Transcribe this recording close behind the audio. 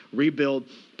Rebuild,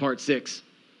 part 6.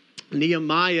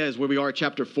 Nehemiah is where we are,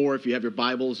 chapter 4. If you have your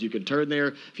Bibles, you can turn there.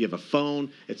 If you have a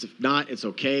phone, if not, it's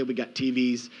okay. We got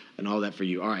TVs and all that for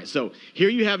you. All right, so here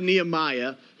you have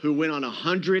Nehemiah, who went on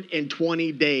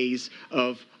 120 days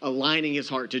of aligning his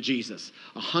heart to Jesus.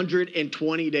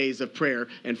 120 days of prayer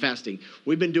and fasting.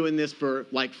 We've been doing this for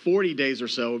like 40 days or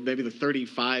so, maybe the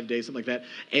 35 days, something like that.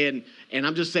 And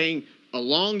I'm just saying,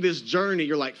 along this journey,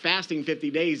 you're like, fasting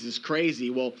 50 days is crazy.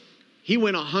 Well, he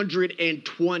went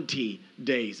 120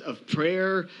 days of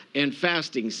prayer and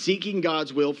fasting, seeking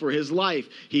God's will for his life.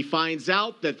 He finds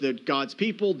out that God's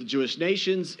people, the Jewish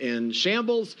nation's in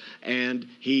shambles, and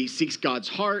he seeks God's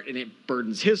heart, and it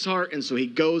burdens his heart, and so he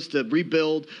goes to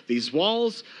rebuild these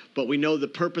walls. But we know the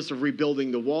purpose of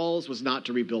rebuilding the walls was not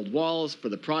to rebuild walls for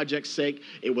the project's sake.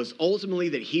 It was ultimately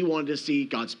that he wanted to see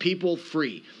God's people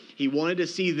free. He wanted to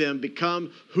see them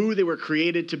become who they were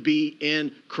created to be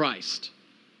in Christ.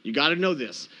 You got to know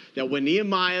this, that when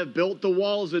Nehemiah built the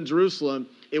walls in Jerusalem,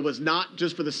 it was not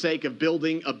just for the sake of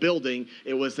building a building.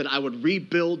 It was that I would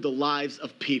rebuild the lives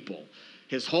of people.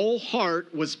 His whole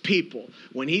heart was people.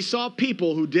 When he saw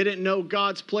people who didn't know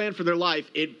God's plan for their life,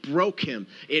 it broke him.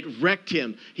 It wrecked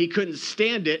him. He couldn't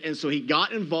stand it, and so he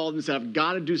got involved and said, I've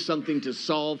got to do something to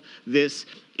solve this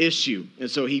issue. And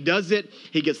so he does it.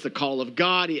 He gets the call of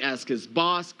God. He asks his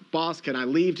boss, can I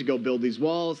leave to go build these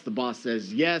walls? The boss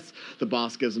says yes. The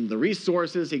boss gives him the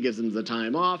resources. He gives him the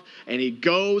time off, and he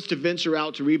goes to venture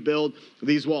out to rebuild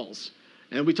these walls.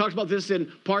 And we talked about this in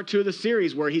part 2 of the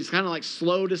series, where he's kind of like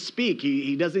slow to speak.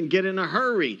 He doesn't get in a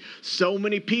hurry. So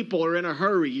many people are in a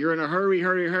hurry. You're in a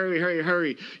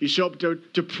hurry. You show up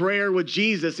to prayer with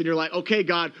Jesus, and you're like, okay,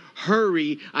 God,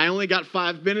 hurry. I only got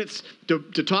 5 minutes to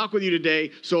talk with you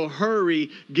today, so hurry.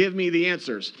 Give me the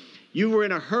answers. You were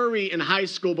in a hurry in high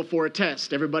school before a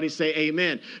test. Everybody say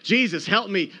amen. Jesus, help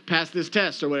me pass this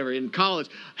test or whatever. In college,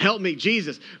 help me,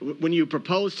 Jesus. When you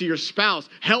propose to your spouse,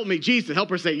 help me, Jesus. Help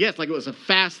her say yes, like it was a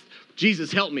fast,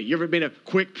 Jesus, help me. You ever made a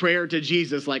quick prayer to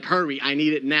Jesus, like, hurry, I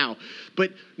need it now.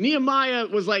 But Nehemiah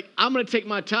was like, I'm going to take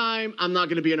my time. I'm not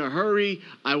going to be in a hurry.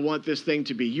 I want this thing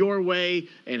to be your way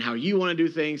and how you want to do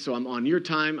things, so I'm on your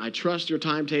time. I trust your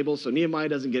timetable. So Nehemiah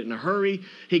doesn't get in a hurry.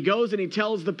 He goes and he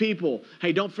tells the people,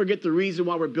 hey, don't forget the reason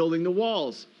why we're building the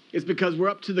walls. It's because we're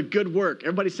up to the good work.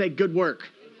 Everybody say good work.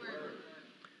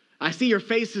 I see your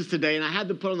faces today, and I had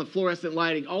to put on the fluorescent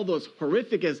lighting. All those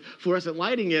horrific as fluorescent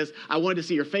lighting is, I wanted to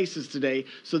see your faces today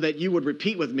so that you would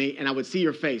repeat with me, and I would see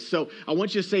your face. So I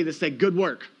want you to say this, say good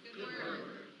work. Good work.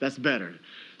 That's better.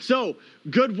 So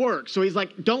good work. So he's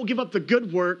like, don't give up the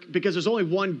good work, because there's only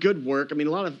one good work. I mean,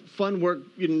 a lot of fun work,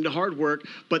 hard work,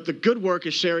 but the good work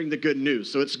is sharing the good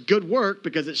news. So it's good work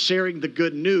because it's sharing the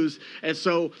good news. And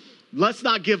so let's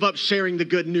not give up sharing the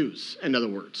good news, in other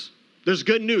words. There's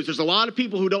good news. There's a lot of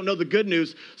people who don't know the good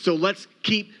news, so let's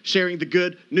keep sharing the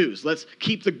good news. Let's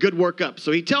keep the good work up.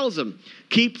 So he tells them,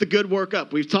 keep the good work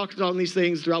up. We've talked on these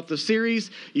things throughout the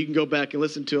series. You can go back and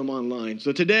listen to them online.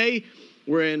 So today,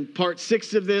 we're in part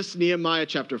 6 of this, Nehemiah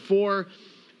chapter 4,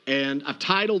 and I've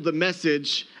titled the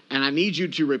message, and I need you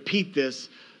to repeat this,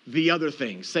 the other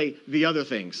things. Say, the other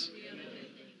things.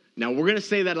 Now, we're going to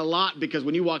say that a lot, because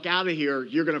when you walk out of here,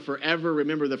 you're going to forever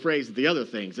remember the phrase, the other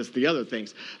things. It's the other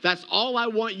things. That's all I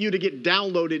want you to get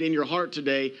downloaded in your heart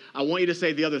today. I want you to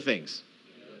say the other things.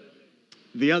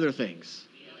 The other things.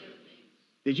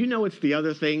 Did you know it's the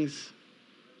other things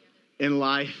in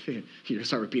life? You're going to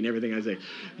start repeating everything I say.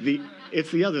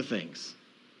 It's the other things.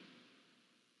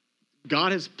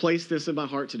 God has placed this in my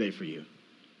heart today for you.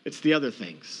 It's the other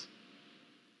things.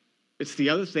 It's the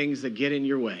other things that get in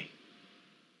your way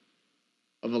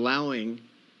of allowing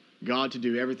God to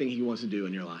do everything he wants to do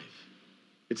in your life.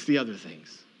 It's the other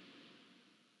things.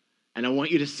 And I want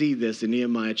you to see this in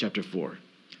Nehemiah chapter 4.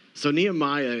 So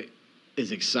Nehemiah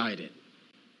is excited.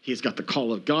 He's got the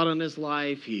call of God on his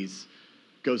life. He's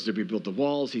goes to rebuild the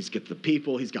walls. He's got the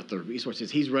people. He's got the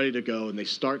resources. He's ready to go, and they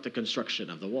start the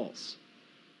construction of the walls.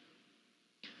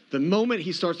 The moment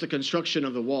he starts the construction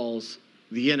of the walls,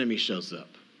 the enemy shows up.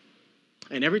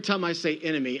 And every time I say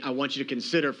enemy, I want you to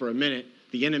consider for a minute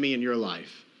the enemy in your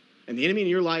life. And the enemy in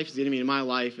your life is the enemy in my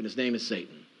life, and his name is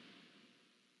Satan.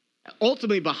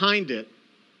 Ultimately, behind it,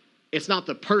 it's not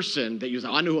the person that you say,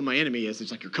 I know who my enemy is.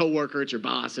 It's like your coworker, it's your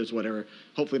boss, it's whatever.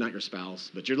 Hopefully not your spouse,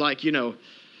 but you're like, your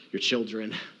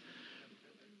children.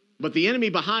 But the enemy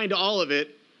behind all of it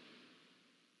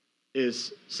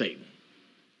is Satan.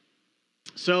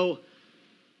 So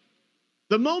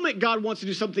the moment God wants to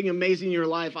do something amazing in your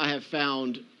life, I have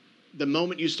found the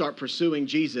moment you start pursuing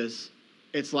Jesus,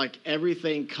 it's like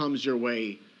everything comes your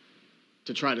way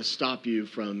to try to stop you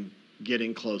from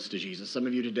getting close to Jesus. Some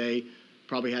of you today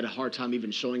probably had a hard time even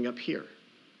showing up here.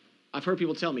 I've heard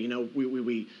people tell me,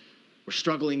 we're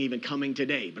struggling even coming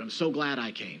today, but I'm so glad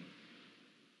I came.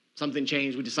 Something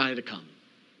changed, we decided to come,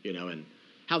 and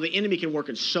how the enemy can work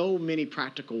in so many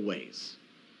practical ways.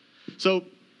 So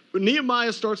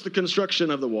Nehemiah starts the construction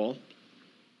of the wall,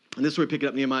 and this is where we pick it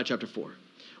up, Nehemiah chapter 4.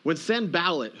 When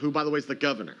Sanballat, who by the way is the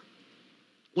governor,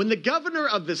 when the governor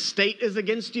of the state is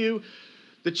against you,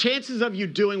 the chances of you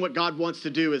doing what God wants to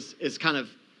do is kind of,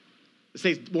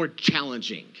 say, more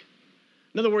challenging.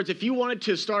 In other words, if you wanted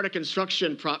to start a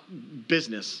construction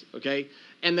business, okay,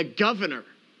 and the governor,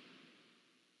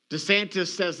 DeSantis,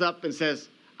 says up and says,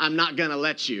 I'm not going to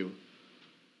let you,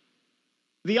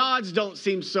 the odds don't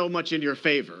seem so much in your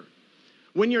favor.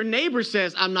 When your neighbor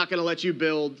says, I'm not going to let you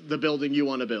build the building you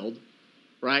want to build,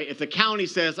 right? If the county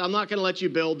says, I'm not going to let you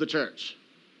build the church,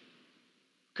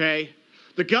 okay?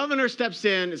 The governor steps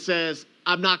in and says,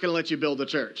 I'm not going to let you build the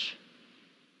church.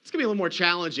 It's going to be a little more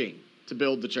challenging to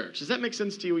build the church. Does that make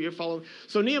sense to you? You're following?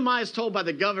 So Nehemiah is told by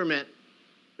the government,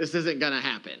 this isn't going to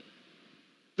happen.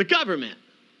 The government,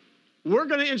 we're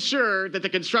going to ensure that the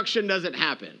construction doesn't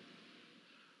happen.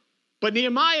 But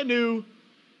Nehemiah knew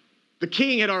the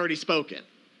king had already spoken.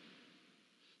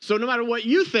 So no matter what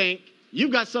you think,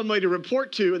 you've got somebody to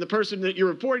report to, and the person that you're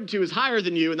reporting to is higher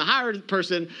than you, and the higher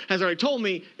person has already told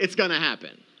me it's going to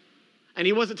happen. And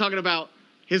he wasn't talking about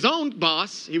his own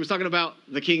boss. He was talking about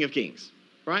the King of Kings,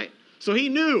 right? So he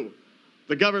knew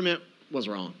the government was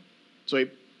wrong.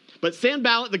 But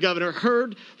Sanballat, the governor,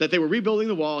 heard that they were rebuilding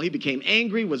the wall. He became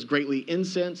angry, was greatly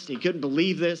incensed. He couldn't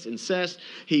believe this, incensed.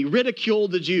 He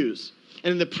ridiculed the Jews.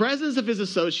 And in the presence of his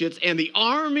associates and the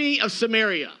army of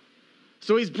Samaria,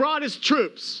 so he's brought his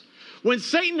troops. When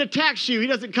Satan attacks you, he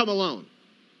doesn't come alone.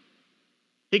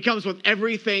 He comes with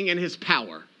everything in his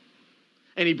power,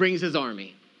 and he brings his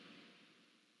army.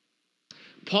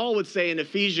 Paul would say in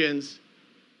Ephesians,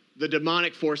 the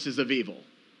demonic forces of evil.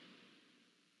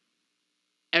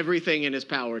 Everything in his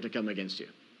power to come against you.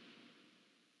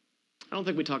 I don't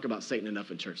think we talk about Satan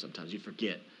enough in church sometimes. You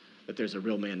forget that there's a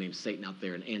real man named Satan out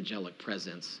there, an angelic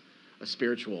presence, a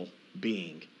spiritual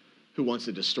being who wants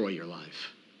to destroy your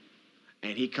life.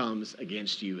 And he comes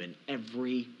against you in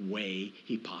every way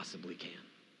he possibly can.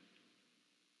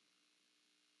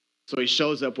 So he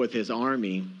shows up with his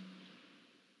army,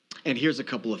 and here's a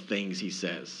couple of things he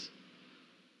says.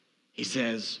 He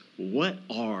says, what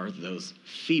are those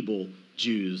feeble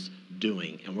Jews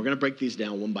doing? And we're going to break these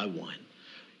down one by one.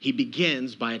 He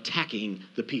begins by attacking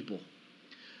the people.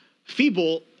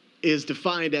 Feeble is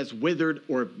defined as withered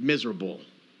or miserable.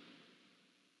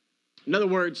 In other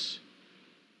words,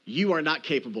 you are not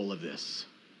capable of this.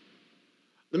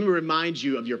 Let me remind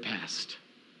you of your past.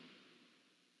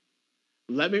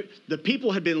 The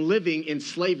people had been living in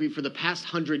slavery for the past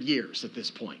 100 years at this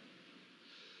point.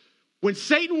 When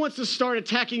Satan wants to start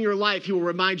attacking your life, he will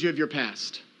remind you of your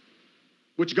past,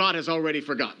 which God has already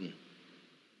forgotten.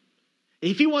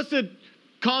 If he wants to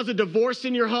cause a divorce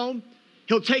in your home,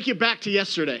 he'll take you back to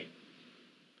yesterday.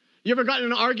 You ever gotten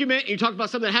in an argument and you talk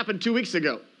about something that happened 2 weeks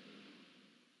ago?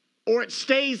 Or it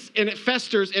stays and it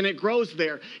festers and it grows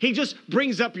there. He just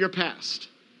brings up your past.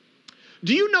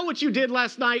 Do you know what you did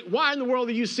last night? Why in the world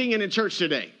are you singing in church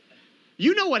today?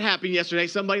 You know what happened yesterday.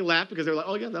 Somebody laughed because they were like,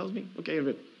 oh yeah, that was me.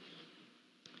 Okay.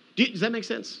 Does that make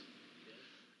sense?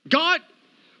 God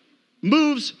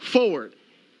moves forward.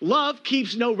 Love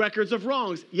keeps no records of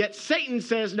wrongs. Yet Satan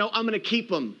says, no, I'm going to keep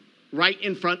them right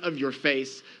in front of your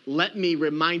face. Let me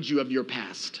remind you of your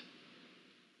past.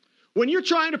 When you're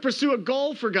trying to pursue a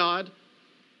goal for God,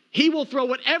 he will throw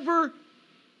whatever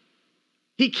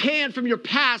he can from your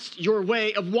past your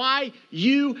way of why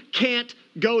you can't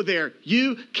go there.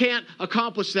 You can't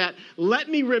accomplish that. Let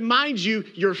me remind you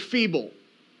you're feeble.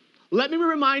 Let me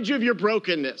remind you of your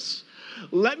brokenness.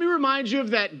 Let me remind you of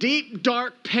that deep,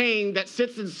 dark pain that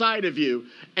sits inside of you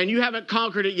and you haven't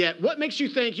conquered it yet. What makes you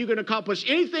think you can accomplish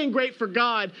anything great for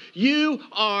God? You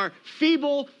are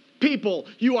feeble people.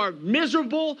 You are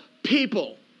miserable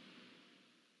people.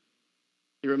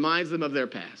 He reminds them of their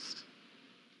past.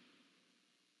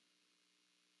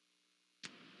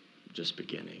 Just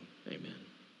beginning. Amen.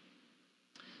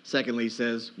 Secondly, he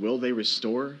says, will they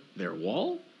restore their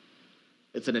wall?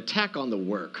 It's an attack on the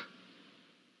work.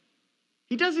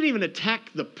 He doesn't even attack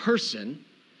the person.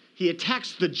 He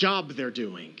attacks the job they're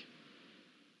doing.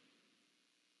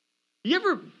 You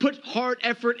ever put hard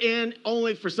effort in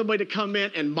only for somebody to come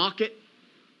in and mock it?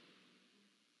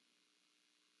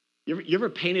 You ever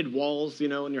painted walls,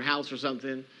 in your house or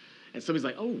something, and somebody's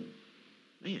like, oh,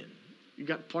 man, you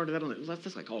got part of that on it.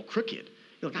 That's like all crooked.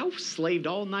 You're like, I slaved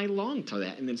all night long to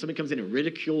that. And then somebody comes in and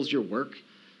ridicules your work.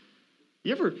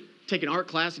 You ever take an art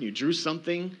class and you drew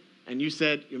something and you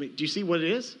said, do you see what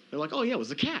it is? They're like, oh, yeah, it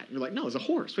was a cat. You're like, no, it was a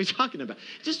horse. What are you talking about?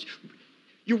 Just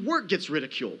your work gets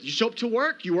ridiculed. You show up to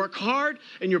work, you work hard,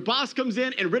 and your boss comes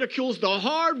in and ridicules the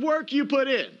hard work you put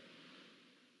in.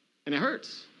 And it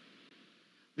hurts.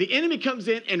 The enemy comes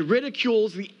in and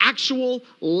ridicules the actual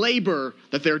labor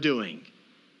that they're doing.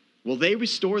 Will they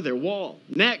restore their wall?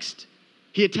 Next,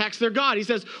 he attacks their God. He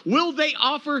says, will they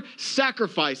offer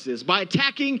sacrifices by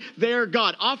attacking their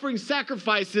God? Offering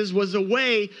sacrifices was a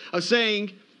way of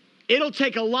saying, it'll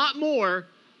take a lot more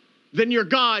than your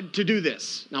God to do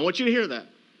this. Now, I want you to hear that.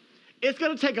 It's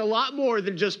going to take a lot more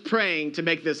than just praying to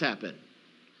make this happen.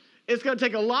 It's going to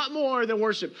take a lot more than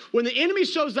worship. When the enemy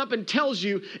shows up and tells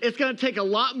you it's going to take a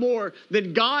lot more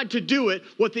than God to do it,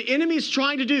 what the enemy is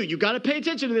trying to do, you got to pay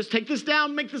attention to this. Take this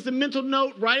down, make this a mental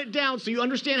note, write it down so you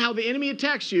understand how the enemy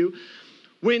attacks you.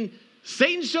 When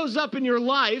Satan shows up in your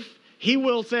life, he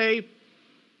will say,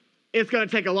 it's going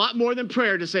to take a lot more than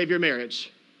prayer to save your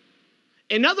marriage.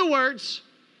 In other words,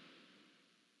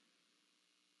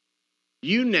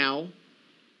 you now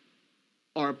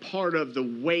are part of the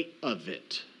weight of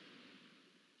it.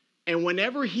 And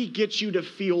whenever he gets you to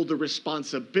feel the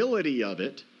responsibility of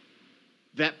it,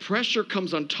 that pressure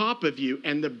comes on top of you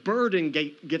and the burden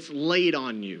gets laid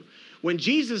on you. When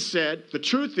Jesus said, the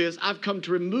truth is, I've come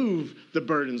to remove the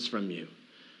burdens from you.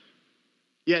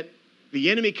 Yet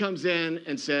the enemy comes in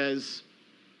and says,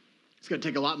 it's going to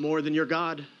take a lot more than your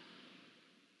God.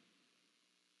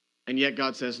 And yet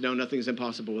God says, no, nothing's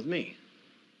impossible with me.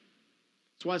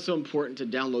 That's why it's so important to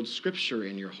download scripture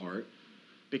in your heart,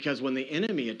 because when the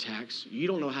enemy attacks, you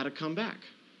don't know how to come back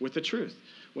with the truth.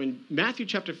 When Matthew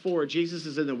chapter 4, Jesus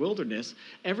is in the wilderness,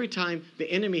 every time the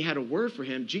enemy had a word for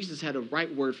him, Jesus had a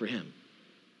right word for him.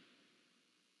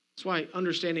 That's why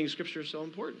understanding scripture is so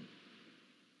important.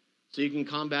 So you can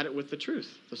combat it with the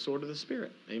truth, the sword of the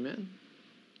Spirit. Amen.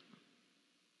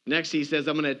 Next, he says,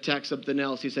 I'm going to attack something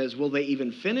else. He says, will they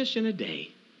even finish in a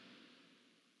day?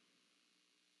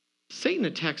 Satan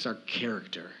attacks our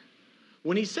character.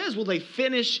 When he says, will they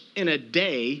finish in a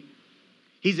day,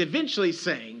 he's eventually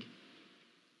saying,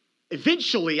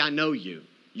 eventually I know you.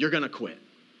 You're going to quit.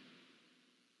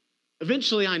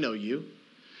 Eventually I know you.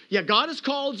 Yeah, God has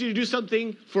called you to do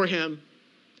something for him.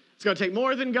 It's going to take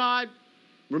more than God.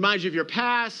 Reminds you of your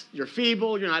past. You're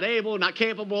feeble. You're not able, not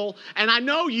capable. And I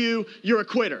know you're a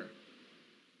quitter.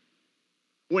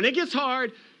 When it gets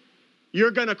hard,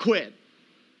 you're going to quit.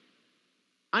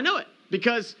 I know it,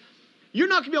 because you're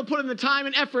not going to be able to put in the time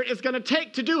and effort it's going to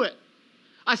take to do it.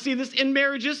 I see this in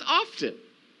marriages often.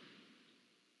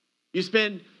 You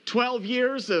spend 12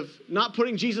 years of not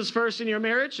putting Jesus first in your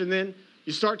marriage, and then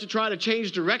you start to try to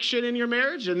change direction in your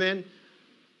marriage, and then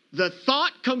the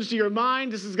thought comes to your mind,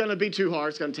 this is going to be too hard,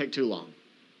 it's going to take too long.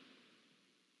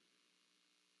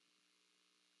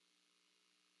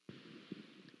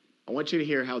 I want you to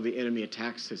hear how the enemy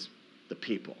attacks the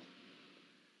people.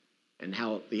 And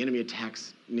how the enemy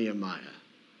attacks Nehemiah.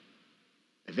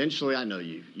 Eventually, I know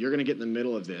you. You're going to get in the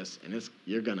middle of this, and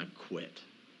you're going to quit.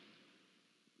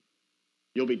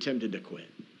 You'll be tempted to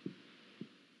quit.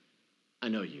 I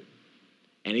know you.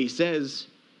 And he says,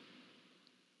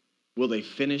 will they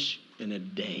finish in a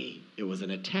day? It was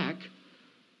an attack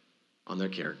on their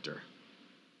character.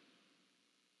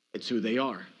 It's who they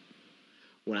are.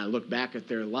 When I look back at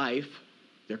their life,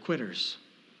 they're quitters.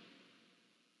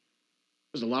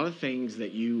 There's a lot of things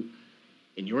that you,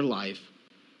 in your life,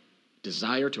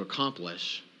 desire to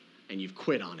accomplish, and you've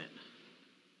quit on it.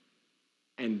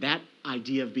 And that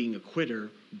idea of being a quitter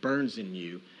burns in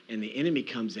you, and the enemy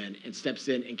comes in and steps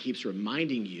in and keeps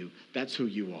reminding you that's who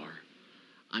you are.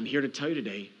 I'm here to tell you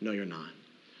today, no, you're not.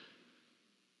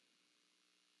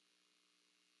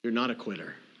 You're not a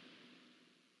quitter.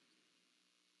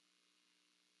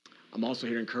 I'm also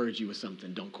here to encourage you with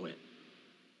something. Don't quit.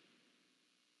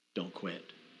 Don't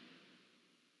quit.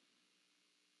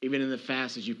 Even in the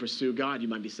fast, as you pursue God, you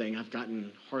might be saying, I've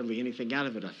gotten hardly anything out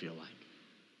of it, I feel like.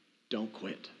 Don't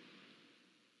quit.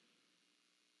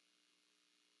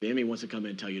 The enemy wants to come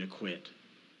in and tell you to quit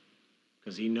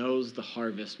because he knows the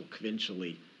harvest will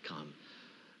eventually come.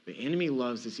 The enemy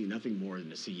loves to see nothing more than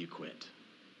to see you quit.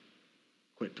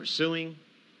 Quit pursuing,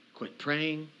 quit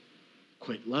praying,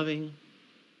 quit loving,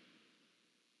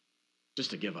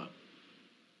 just to give up.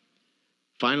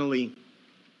 Finally,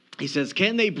 he says,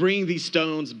 can they bring these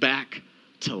stones back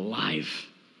to life?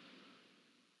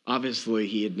 Obviously,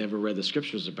 he had never read the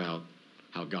scriptures about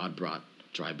how God brought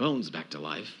dry bones back to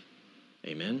life.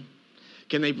 Amen.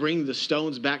 Can they bring the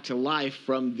stones back to life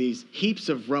from these heaps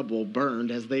of rubble burned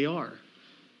as they are?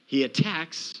 He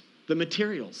attacks the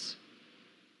materials.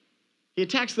 He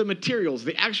attacks the materials,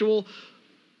 the actual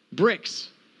bricks,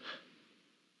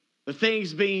 the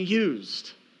things being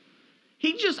used.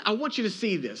 I want you to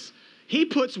see this. He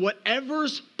puts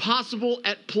whatever's possible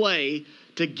at play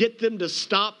to get them to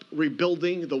stop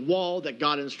rebuilding the wall that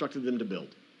God instructed them to build.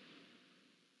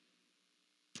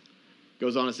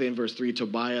 Goes on to say in verse 3,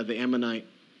 Tobiah the Ammonite,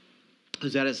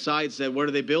 who's at his side, said, what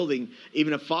are they building?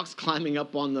 Even a fox climbing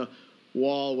up on the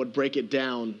wall would break it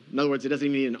down. In other words, it doesn't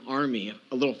even need an army.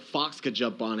 A little fox could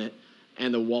jump on it,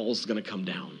 and the wall's going to come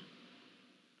down.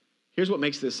 Here's what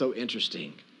makes this so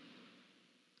interesting.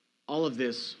 All of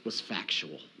this was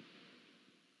factual.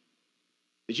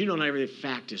 Did you know not every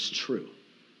fact is true?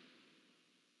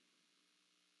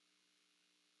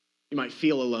 You might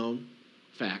feel alone,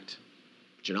 fact,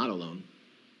 but you're not alone.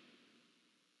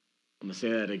 I'm going to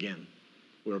say that again.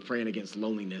 We were praying against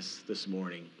loneliness this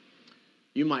morning.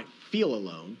 You might feel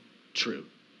alone, true.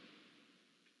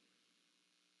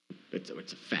 It's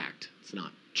a fact. It's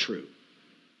not true.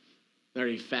 Not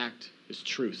every fact is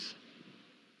truth.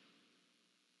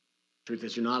 Truth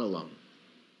is you're not alone.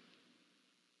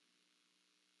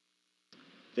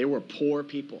 They were poor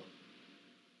people.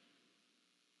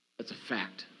 That's a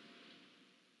fact.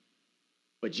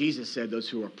 But Jesus said those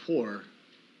who are poor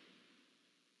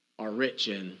are rich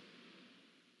in,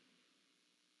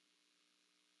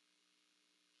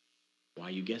 why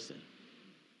are you guessing?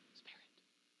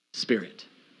 Spirit.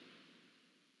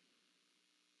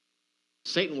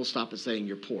 Satan will stop at saying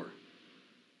you're poor.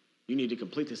 You need to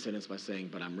complete the sentence by saying,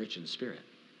 but I'm rich in spirit.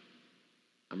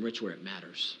 I'm rich where it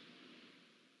matters.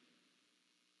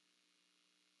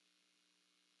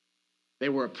 They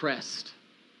were oppressed.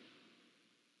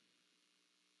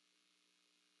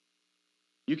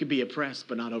 You could be oppressed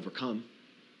but not overcome.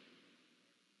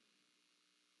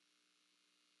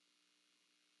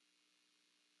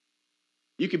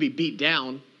 You could be beat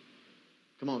down.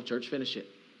 Come on, church, finish it.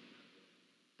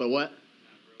 But what?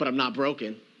 But I'm not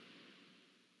broken.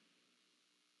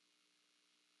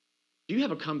 Do you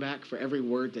have a comeback for every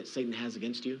word that Satan has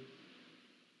against you?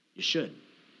 You should.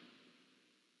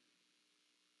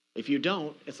 If you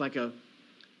don't, it's like a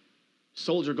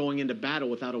soldier going into battle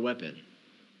without a weapon.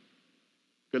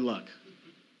 Good luck.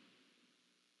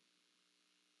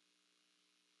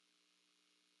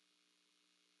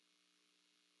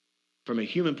 From a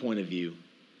human point of view,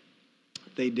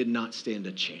 they did not stand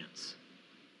a chance.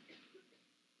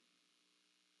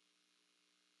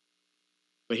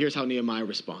 But here's how Nehemiah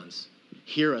responds.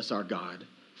 Hear us, our God,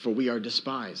 for we are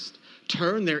despised.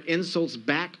 Turn their insults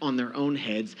back on their own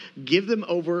heads. Give them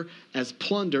over as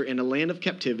plunder in a land of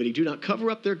captivity. Do not cover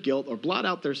up their guilt or blot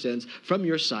out their sins from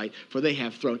your sight, for they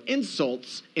have thrown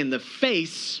insults in the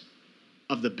face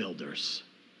of the builders.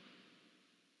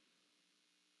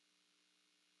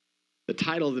 The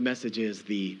title of the message is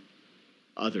The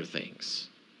Other Things.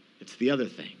 It's the other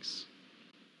things.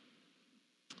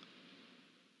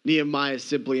 Nehemiah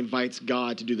simply invites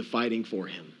God to do the fighting for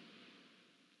him.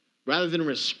 Rather than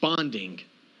responding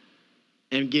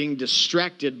and getting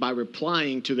distracted by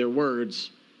replying to their words,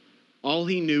 all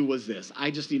he knew was this: I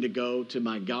just need to go to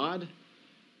my God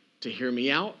to hear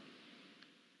me out,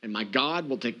 and my God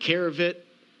will take care of it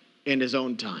in his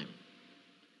own time.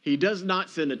 He does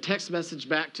not send a text message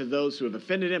back to those who have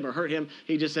offended him or hurt him.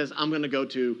 He just says, I'm going to go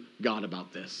to God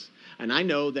about this. And I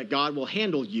know that God will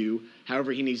handle you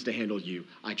however he needs to handle you.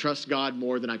 I trust God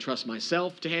more than I trust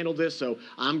myself to handle this, so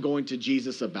I'm going to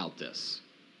Jesus about this.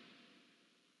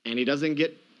 And he doesn't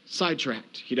get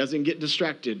sidetracked. He doesn't get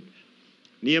distracted.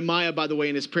 Nehemiah, by the way,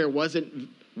 in his prayer wasn't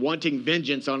wanting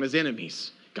vengeance on his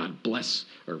enemies. God bless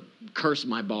or curse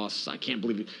my boss. I can't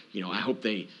believe it. I hope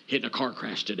they hit in a car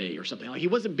crash today or something. He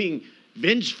wasn't being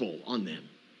vengeful on them.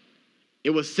 It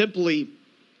was simply,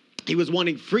 he was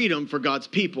wanting freedom for God's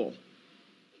people.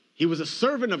 He was a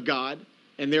servant of God,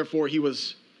 and therefore he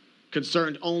was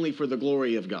concerned only for the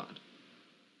glory of God.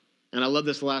 And I love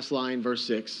this last line, verse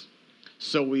 6.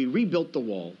 So we rebuilt the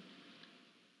wall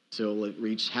till it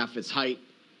reached half its height.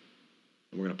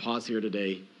 And we're going to pause here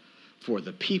today. For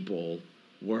the people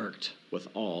worked with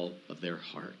all of their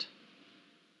heart.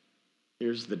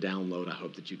 Here's the download I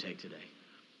hope that you take today.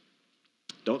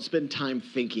 Don't spend time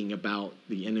thinking about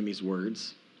the enemy's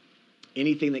words.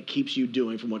 Anything that keeps you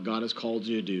doing from what God has called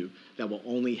you to do, that will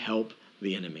only help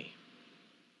the enemy.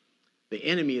 The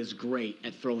enemy is great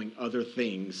at throwing other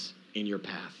things in your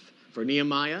path. For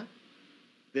Nehemiah,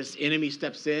 this enemy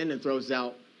steps in and throws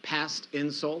out past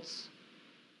insults.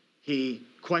 He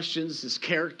questions his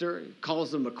character,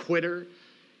 calls him a quitter.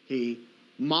 He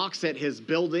mocks at his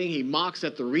building. He mocks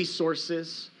at the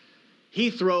resources. He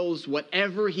throws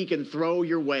whatever he can throw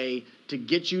your way to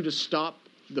get you to stop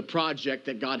the project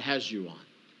that God has you on.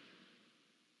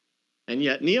 And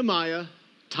yet Nehemiah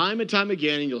Time and time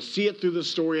again, and you'll see it through the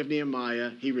story of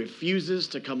Nehemiah, he refuses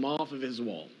to come off of his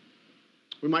wall.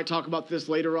 We might talk about this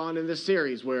later on in this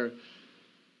series where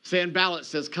Sanballat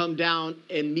says, come down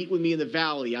and meet with me in the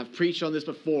valley. I've preached on this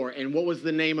before. And what was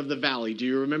the name of the valley? Do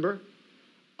you remember?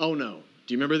 Oh no.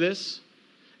 Do you remember this?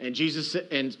 And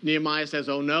Nehemiah says,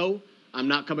 oh no, I'm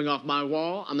not coming off my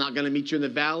wall. I'm not going to meet you in the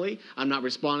valley. I'm not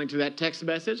responding to that text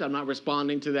message. I'm not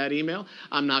responding to that email.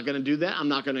 I'm not going to do that. I'm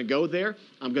not going to go there.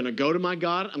 I'm going to go to my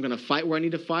God. I'm going to fight where I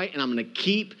need to fight. And I'm going to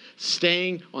keep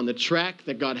staying on the track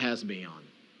that God has me on.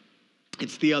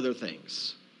 It's the other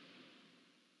things.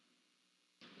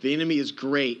 The enemy is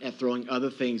great at throwing other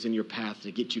things in your path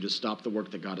to get you to stop the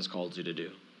work that God has called you to do.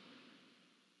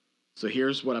 So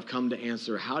here's what I've come to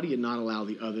answer. How do you not allow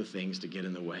the other things to get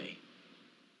in the way?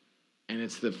 And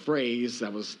it's the phrase, I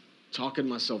was talking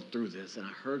myself through this, and I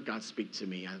heard God speak to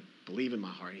me. I believe in my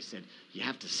heart. He said, you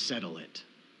have to settle it.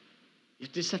 You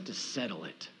just have to settle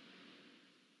it.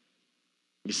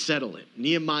 You settle it.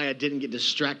 Nehemiah didn't get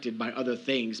distracted by other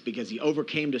things because he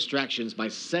overcame distractions by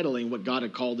settling what God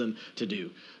had called him to do.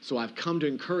 So I've come to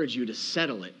encourage you to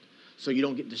settle it so you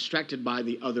don't get distracted by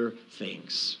the other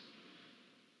things.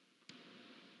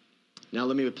 Now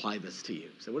let me apply this to you.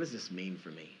 So what does this mean for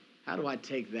me? How do I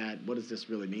take that? What does this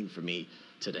really mean for me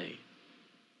today?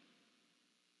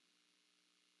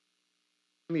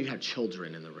 How many of you have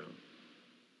children in the room?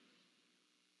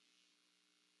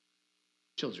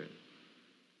 Children.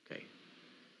 Okay.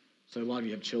 So a lot of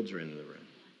you have children in the room.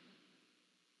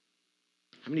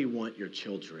 How many want your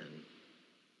children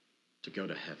to go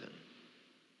to heaven?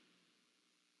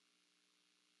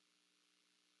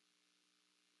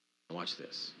 Now watch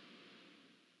this.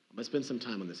 I'm going to spend some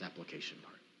time on this application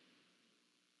part.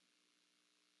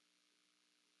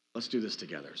 Let's do this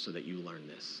together so that you learn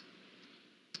this.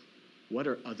 What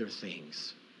are other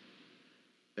things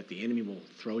that the enemy will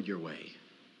throw your way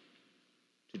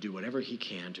to do whatever he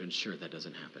can to ensure that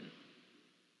doesn't happen?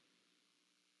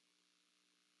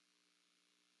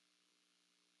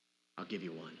 I'll give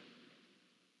you one.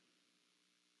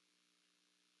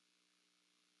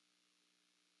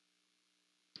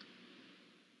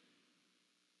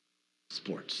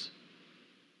 Sports.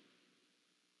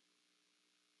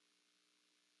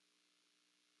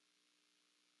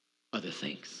 Other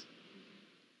things.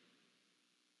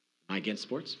 Am I against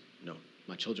sports? No.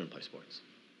 My children play sports.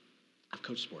 I've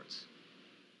coached sports.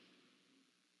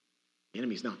 The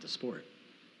enemy's not the sport.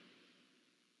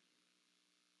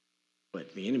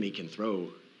 But the enemy can throw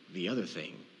the other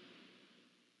thing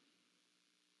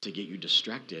to get you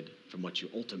distracted from what you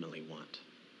ultimately want.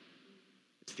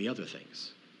 It's the other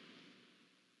things.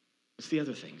 It's the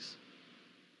other things.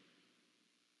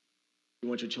 You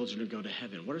want your children to go to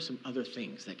heaven. What are some other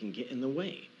things that can get in the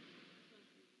way?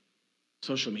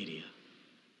 Social media.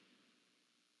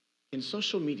 Can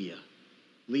social media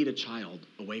lead a child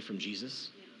away from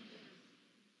Jesus?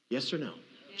 Yes or no,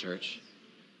 church?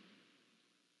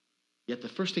 Yet the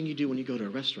first thing you do when you go to a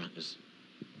restaurant is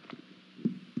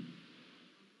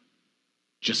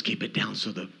just keep it down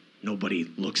so that nobody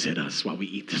looks at us while we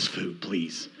eat this food,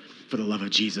 please. For the love of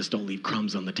Jesus, don't leave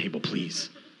crumbs on the table, please.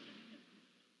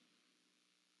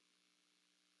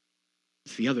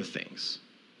 It's the other things.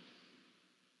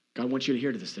 God wants you to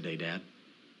hear this today, Dad.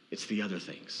 It's the other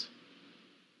things.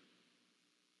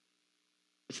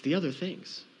 It's the other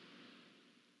things.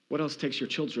 What else takes your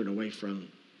children away from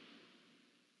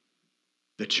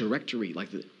the trajectory,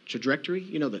 like the trajectory,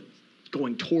 the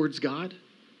going towards God?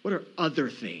 What are other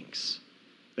things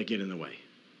that get in the way?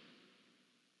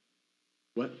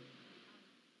 What?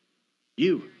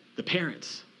 You, the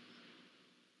parents.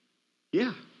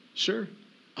 Yeah, sure.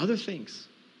 Other things.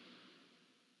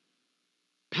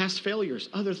 Past failures,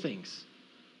 other things.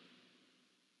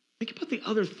 Think about the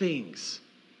other things.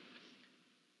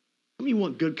 How many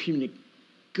want good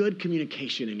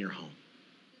communication in your home?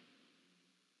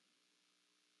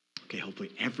 Okay,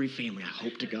 hopefully every family, I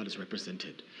hope to God, is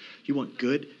represented. You want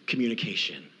good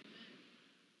communication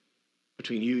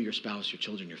between you, your spouse, your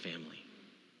children, your family.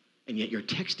 And yet you're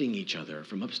texting each other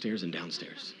from upstairs and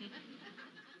downstairs.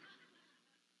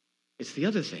 It's the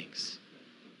other things.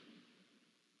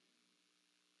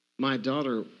 My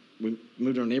daughter, we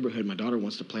moved to our neighborhood. My daughter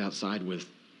wants to play outside with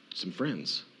some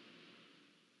friends.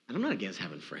 And I'm not against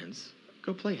having friends.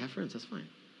 Go play, have friends, that's fine.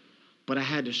 But I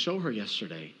had to show her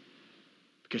yesterday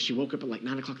because she woke up at like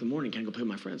 9 o'clock in the morning, can I go play with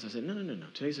my friends? I said, no,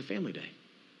 today's a family day.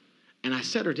 And I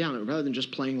set her down, and rather than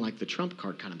just playing like the trump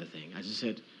card kind of a thing, I just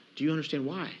said, do you understand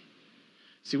why?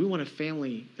 See, we want a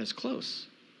family that's close.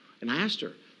 And I asked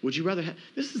her, would you rather have,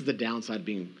 this is the downside of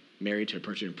being married to a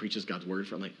person who preaches God's word.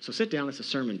 So sit down, it's a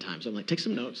sermon time. So I'm like, take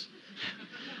some notes.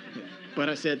 But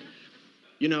I said,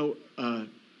 you know,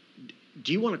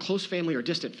 do you want a close family or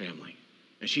distant family?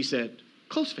 And she said,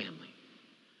 close family.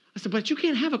 I said, but you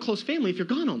can't have a close family if you're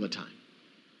gone all the time.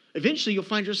 Eventually, you'll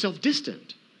find yourself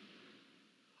distant.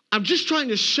 I'm just trying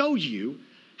to show you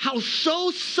how so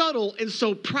subtle and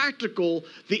so practical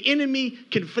the enemy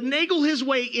can finagle his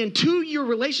way into your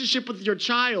relationship with your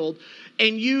child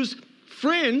and use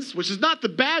friends, which is not the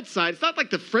bad side. It's not like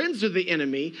the friends are the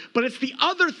enemy, but it's the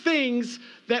other things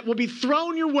that will be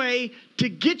thrown your way to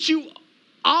get you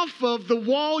off of the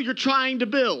wall you're trying to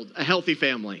build, a healthy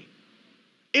family.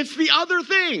 It's the other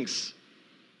things.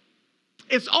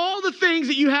 It's all the things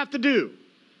that you have to do.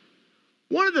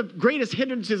 One of the greatest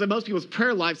hindrances of most people's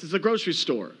prayer lives is the grocery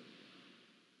store.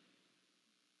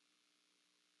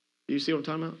 Do you see what I'm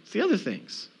talking about? It's the other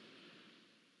things.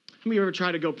 How many of you ever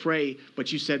tried to go pray,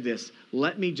 but you said this,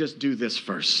 let me just do this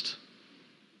first?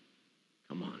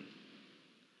 Come on.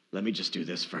 Let me just do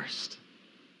this first.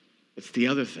 It's the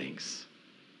other things.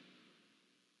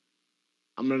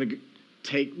 I'm going to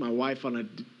take my wife on a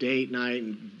date night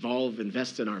and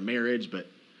invest in our marriage, but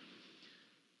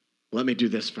let me do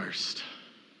this first.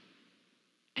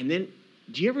 And then,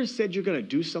 do you ever said you're going to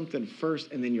do something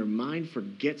first and then your mind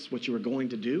forgets what you were going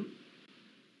to do?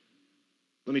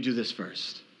 Let me do this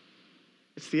first.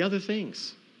 It's the other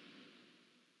things.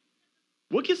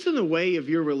 What gets in the way of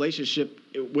your relationship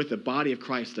with the body of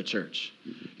Christ, the church?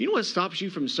 You know what stops you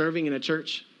from serving in a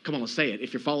church? Come on, say it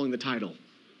if you're following the title.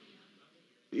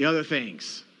 The other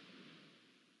things.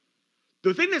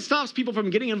 The thing that stops people from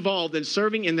getting involved in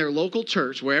serving in their local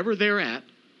church, wherever they're at,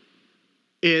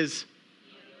 is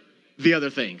the other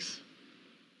things.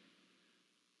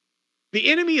 The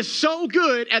enemy is so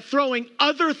good at throwing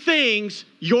other things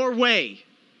your way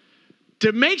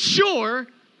to make sure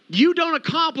you don't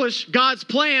accomplish God's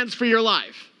plans for your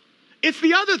life. It's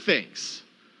the other things.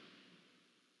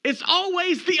 It's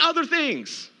always the other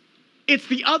things. It's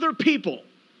the other people.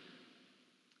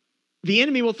 The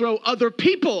enemy will throw other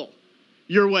people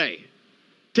your way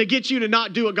to get you to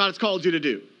not do what God has called you to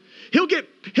do.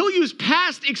 He'll use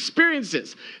past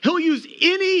experiences. He'll use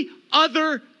any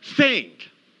other thing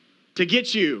to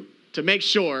get you to make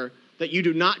sure that you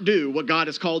do not do what God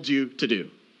has called you to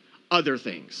do. Other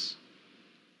things.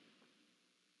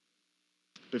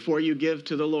 Before you give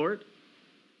to the Lord,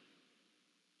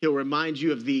 He'll remind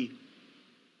you of the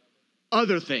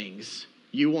other things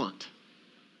you want.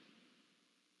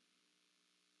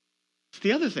 It's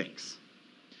the other things.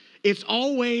 It's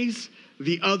always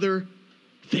the other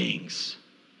things.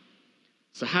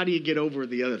 So how do you get over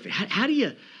the other thing? How do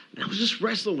you, and I was just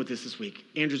wrestling with this week.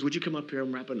 Andrews, would you come up here?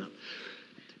 I'm wrapping up.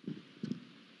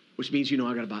 Which means, I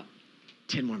got about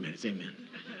 10 more minutes. Amen.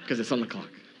 Because it's on the clock.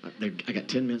 I got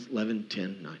 10 minutes, 11,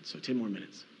 10, 9. So 10 more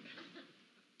minutes.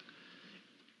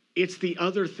 It's the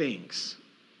other things.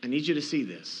 I need you to see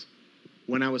this.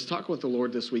 When I was talking with the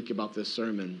Lord this week about this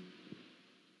sermon,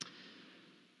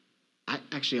 I'll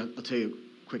tell you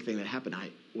a quick thing that happened. I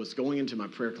was going into my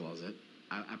prayer closet.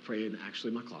 I pray in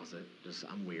actually my closet.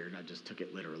 I'm weird. I just took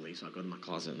it literally. So I go to my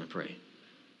closet and I pray.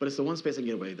 But it's the one space I can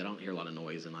get away that I don't hear a lot of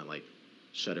noise and I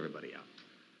shut everybody out.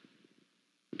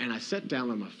 And I sat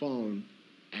down on my phone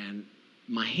and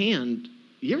my hand,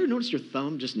 you ever notice your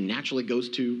thumb just naturally goes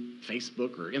to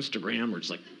Facebook or Instagram or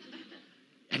just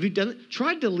have you done it?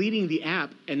 Try deleting the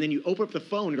app and then you open up the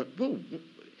phone and go, whoa.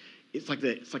 It's like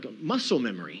a muscle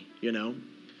memory,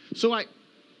 So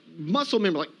muscle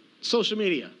memory, like social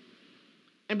media.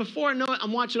 And before I know it,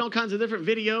 I'm watching all kinds of different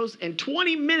videos and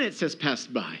 20 minutes has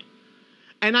passed by.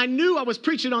 And I knew I was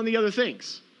preaching on the other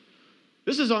things.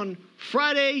 This is on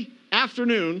Friday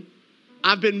afternoon.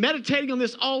 I've been meditating on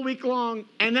this all week long.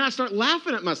 And then I start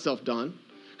laughing at myself, Don,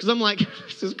 because I'm like,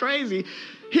 this is crazy.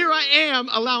 Here I am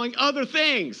allowing other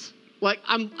things.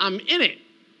 I'm in it.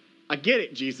 I get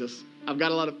it, Jesus. I've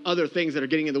got a lot of other things that are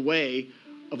getting in the way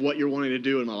of what you're wanting to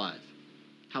do in my life.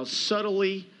 How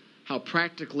subtly, how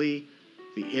practically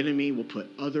the enemy will put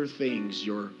other things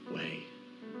your way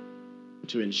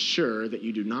to ensure that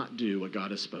you do not do what God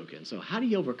has spoken. So how do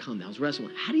you overcome that? I was wrestling.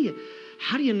 How do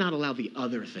you not allow the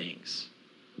other things?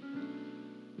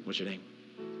 What's your name?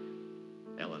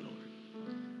 Eleanor.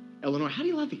 Eleanor, how do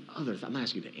you allow the other things? I'm not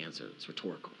asking you to answer. It's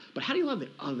rhetorical. But how do you allow the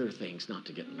other things not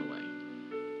to get in the way?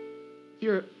 If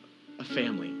you're a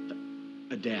family,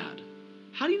 a dad,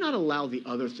 how do you not allow the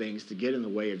other things to get in the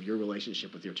way of your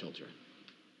relationship with your children?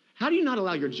 How do you not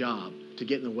allow your job to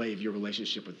get in the way of your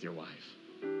relationship with your wife?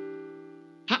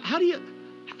 How do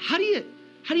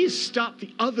you stop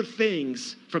the other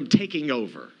things from taking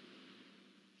over?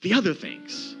 The other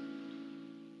things.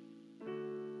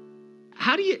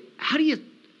 How do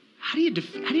How do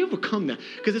you overcome that?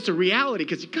 Because it's a reality.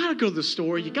 Because you got to go to the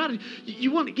store. You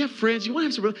have friends. You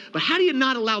want to have some. But how do you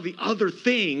not allow the other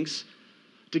things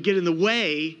to get in the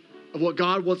way of what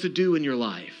God wants to do in your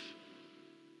life?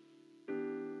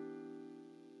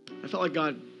 I felt like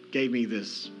God gave me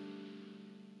this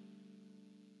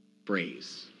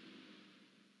phrase.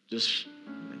 Just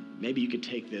maybe you could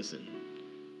take this and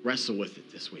wrestle with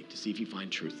it this week to see if you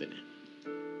find truth in it.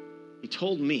 He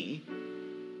told me,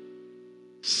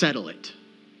 settle it.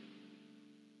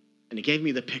 And he gave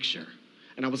me the picture.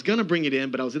 And I was going to bring it in,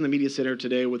 but I was in the media center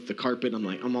today with the carpet.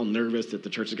 I'm all nervous that the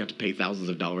church has got to pay thousands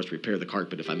of dollars to repair the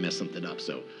carpet if I mess something up.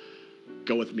 So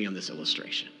go with me on this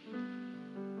illustration.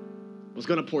 I was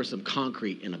going to pour some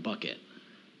concrete in a bucket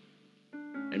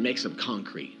and make some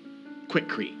concrete,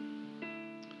 quickcrete,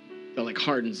 that like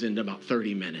hardens in about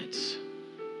 30 minutes.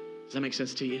 Does that make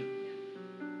sense to you?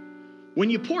 When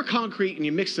you pour concrete and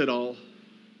you mix it all,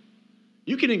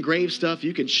 you can engrave stuff,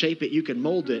 you can shape it, you can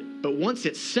mold it, but once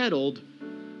it's settled,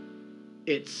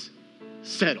 it's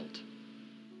settled.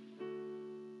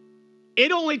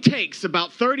 It only takes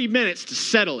about 30 minutes to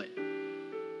settle it.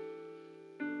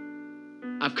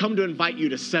 I've come to invite you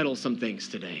to settle some things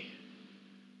today.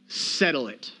 Settle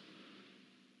it.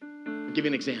 I'll give you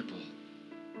an example.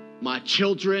 My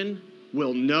children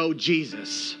will know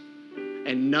Jesus,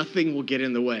 and nothing will get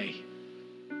in the way.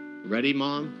 Ready,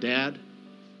 Mom, Dad?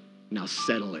 Now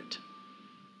settle it.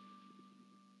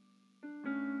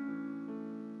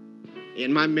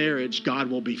 In my marriage, God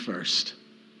will be first.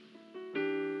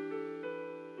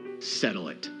 Settle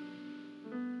it.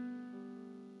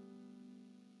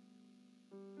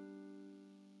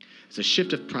 It's a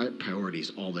shift of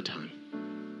priorities all the time.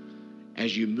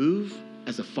 As you move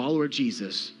as a follower of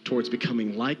Jesus towards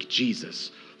becoming like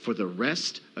Jesus for the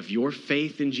rest of your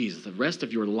faith in Jesus, the rest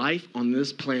of your life on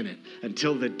this planet,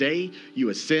 until the day you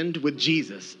ascend with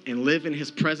Jesus and live in his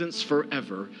presence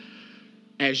forever,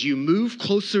 as you move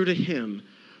closer to him,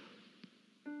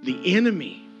 the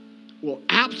enemy will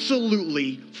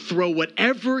absolutely throw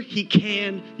whatever he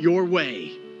can your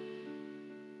way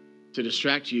to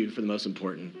distract you from the most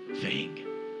important thing.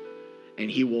 And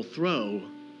he will throw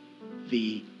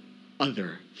the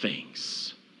other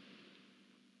things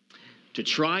to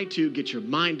try to get your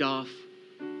mind off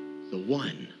the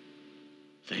one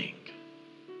thing,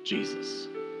 Jesus.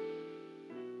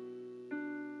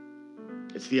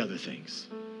 It's the other things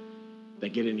that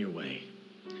get in your way.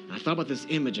 And I thought about this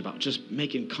image about just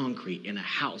making concrete in a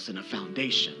house and a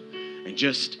foundation and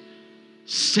just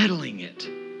settling it.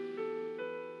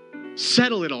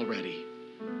 Settle it already.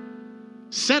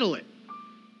 Settle it.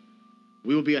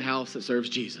 We will be a house that serves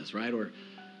Jesus, right? Or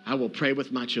I will pray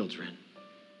with my children.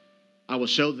 I will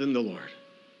show them the Lord.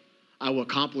 I will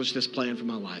accomplish this plan for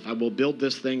my life. I will build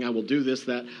this thing. I will do this,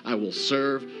 that. I will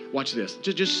serve. Watch this.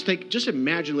 Just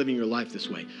imagine living your life this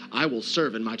way. I will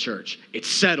serve in my church. It's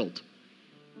settled.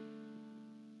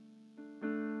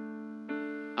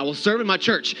 I will serve in my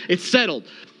church. It's settled.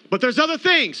 But there's other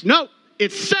things. No,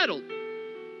 it's settled.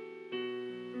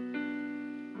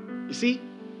 You see?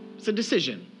 It's a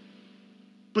decision.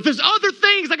 But there's other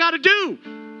things I got to do.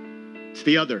 It's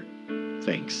the other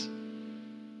things.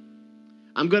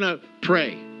 I'm going to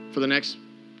pray for the next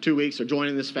 2 weeks or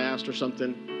joining this fast or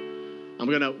something. I'm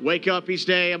going to wake up each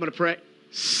day. I'm going to pray.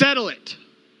 Settle it.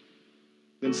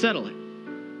 Then settle it.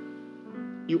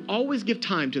 You always give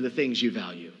time to the things you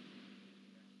value.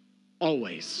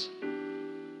 Always.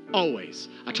 Always.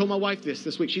 I told my wife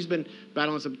this week. She's been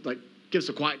battling some, give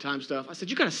some quiet time stuff. I said,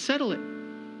 you got to settle it.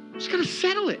 You just got to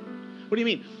settle it. What do you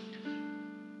mean?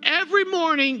 Every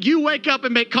morning you wake up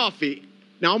and make coffee.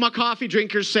 Now all my coffee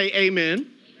drinkers say amen.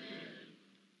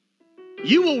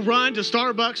 You will run to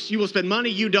Starbucks. You will spend money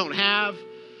you don't have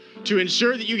to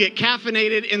ensure that you get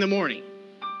caffeinated in the morning.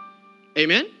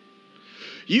 Amen?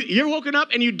 You're woken up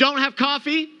and you don't have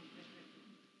coffee.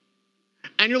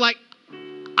 And you're like,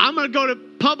 I'm going to go to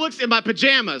Publix in my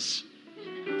pajamas.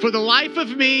 For the life of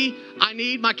me, I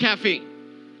need my caffeine.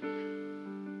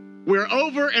 We're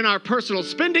over in our personal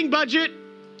spending budget.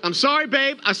 I'm sorry,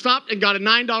 babe. I stopped and got a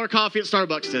 $9 coffee at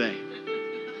Starbucks today.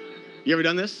 You ever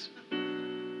done this?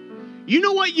 You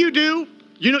know what you do?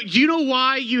 Do you know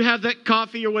why you have that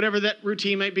coffee or whatever that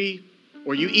routine might be?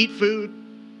 Or you eat food?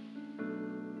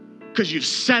 Because you've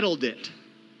settled it.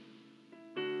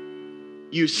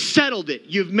 You settled it.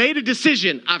 You've made a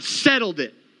decision. I've settled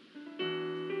it.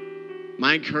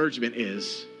 My encouragement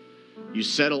is you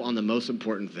settle on the most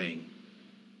important thing.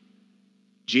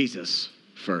 Jesus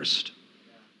first.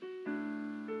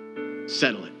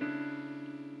 Settle it.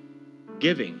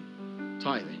 Giving,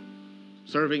 tithing,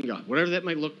 serving God, whatever that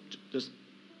might look, just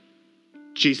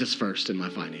Jesus first in my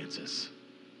finances.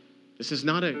 This is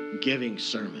not a giving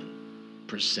sermon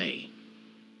per se,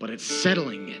 but it's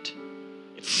settling it.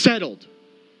 It's settled.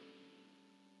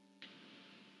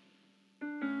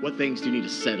 What things do you need to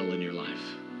settle in your life?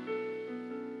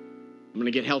 I'm going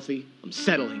to get healthy. I'm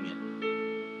settling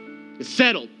it. It's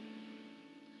settled.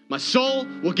 My soul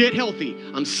will get healthy.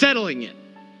 I'm settling it.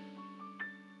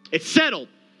 It's settled.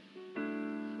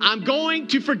 I'm going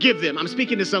to forgive them. I'm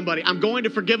speaking to somebody. I'm going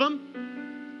to forgive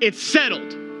them. It's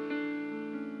settled.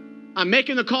 I'm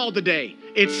making the call today.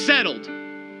 It's settled.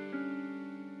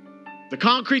 The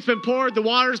concrete's been poured. The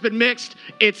water's been mixed.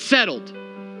 It's settled.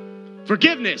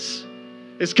 Forgiveness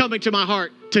is coming to my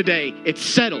heart today. It's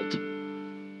settled.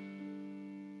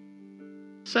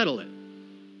 Settle it.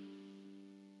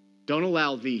 Don't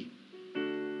allow the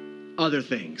other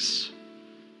things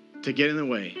to get in the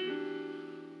way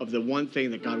of the one thing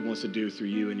that God wants to do through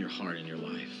you in your heart and your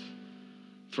life.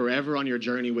 Forever on your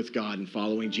journey with God and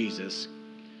following Jesus,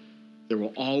 there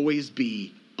will always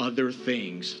be other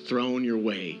things thrown your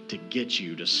way to get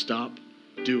you to stop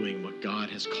doing what God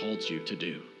has called you to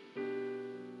do.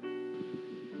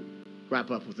 Wrap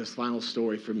up with this final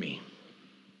story for me.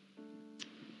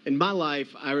 In my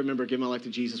life, I remember giving my life to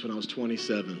Jesus when I was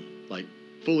 27, like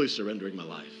fully surrendering my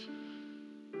life.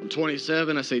 I'm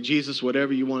 27, I say, Jesus,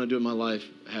 whatever you want to do in my life,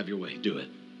 have your way, do it.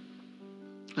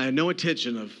 I had no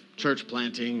intention of church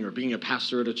planting or being a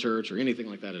pastor at a church or anything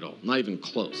like that at all, not even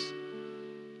close.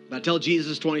 But I tell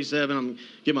Jesus, 27, I'm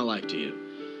giving my life to you.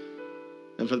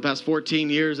 And for the past 14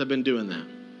 years, I've been doing that.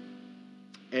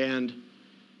 And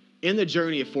in the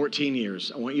journey of 14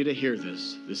 years, I want you to hear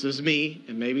this. This is me,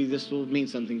 and maybe this will mean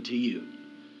something to you.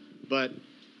 But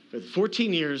for the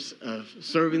 14 years of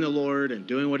serving the Lord and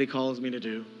doing what he calls me to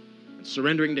do and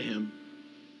surrendering to him,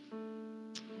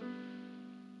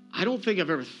 I don't think I've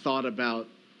ever thought about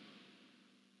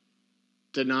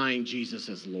denying Jesus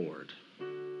as Lord.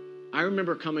 I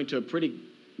remember coming to a pretty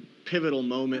pivotal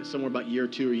moment somewhere about year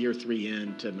 2 or year 3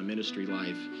 into my ministry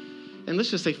life. And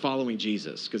let's just say following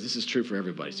Jesus, because this is true for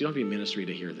everybody. So you don't have to be in ministry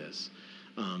to hear this.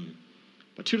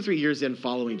 But 2 to 3 years in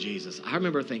following Jesus, I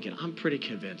remember thinking, I'm pretty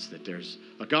convinced that there's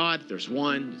a God, there's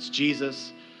one, it's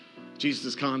Jesus. Jesus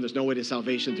has come, there's no way to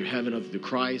salvation through heaven other through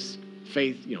Christ.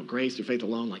 Faith, grace through faith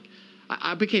alone. Like,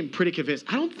 I became pretty convinced.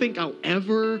 I don't think I'll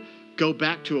ever go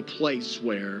back to a place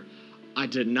where I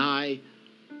deny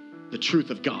the truth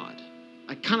of God.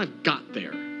 I kind of got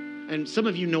there. And some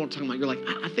of you know what I'm talking about. You're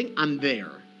like, I think I'm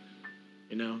there.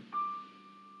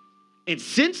 And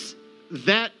since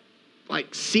that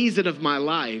season of my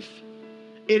life,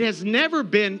 it has never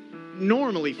been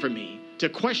normally for me to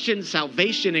question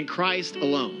salvation in Christ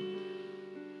alone.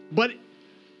 But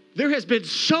there has been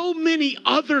so many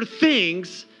other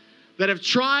things that have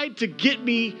tried to get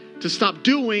me to stop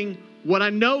doing what I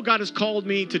know God has called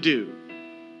me to do.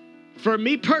 For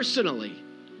me personally,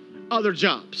 other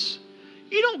jobs.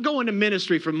 You don't go into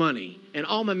ministry for money, and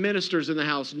all my ministers in the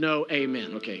house know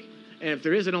amen. Okay. And if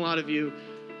there isn't a lot of you,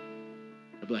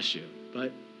 I bless you.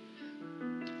 But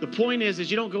the point is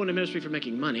you don't go into ministry for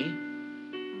making money.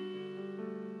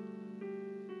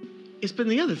 It's been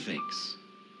the other things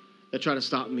that try to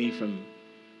stop me from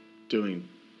doing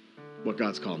what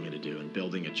God's called me to do and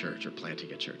building a church or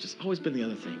planting a church. It's always been the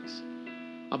other things.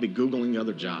 I'll be Googling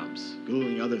other jobs,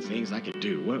 Googling other things I could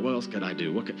do. What else could I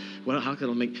do? What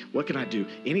can I do?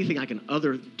 Anything I can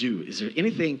other do. Is there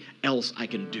anything else I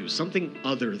can do? Some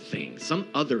other thing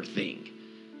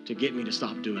to get me to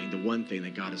stop doing the one thing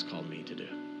that God has called me to do.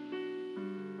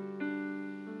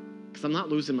 Because I'm not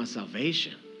losing my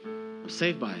salvation. I'm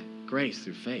saved by grace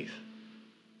through faith.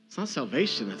 It's not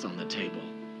salvation that's on the table.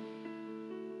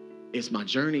 It's my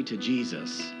journey to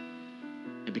Jesus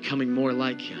and becoming more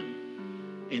like him.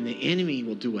 And the enemy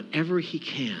will do whatever he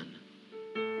can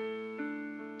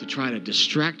to try to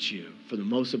distract you from the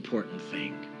most important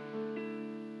thing.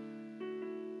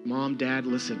 Mom, Dad,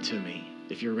 listen to me.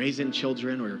 If you're raising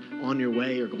children or on your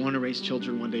way or going to raise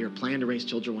children one day or plan to raise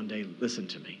children one day, listen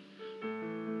to me.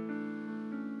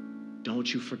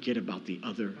 Don't you forget about the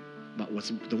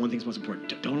one thing's most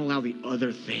important. Don't allow the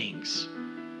other things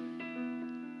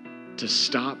to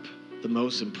stop the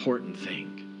most important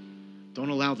thing. Don't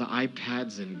allow the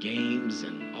iPads and games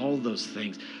and all those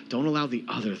things. Don't allow the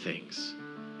other things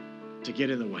to get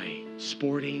in the way.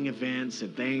 Sporting events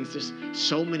and things, just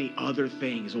so many other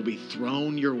things will be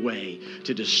thrown your way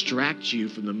to distract you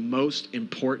from the most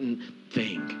important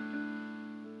thing.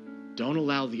 Don't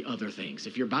allow the other things.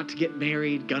 If you're about to get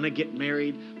married, gonna get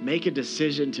married, make a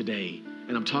decision today.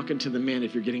 And I'm talking to the men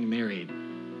if you're getting married.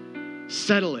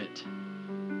 Settle it.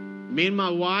 Me and my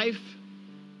wife,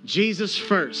 Jesus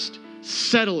first.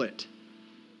 Settle it.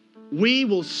 We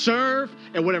will serve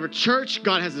at whatever church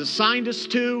God has assigned us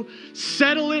to.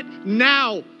 Settle it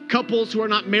now. Couples who are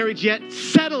not married yet,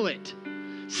 settle it.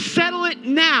 Settle it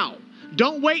now.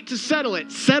 Don't wait to settle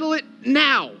it. Settle it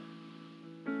now.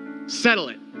 Settle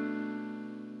it.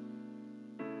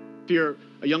 If you're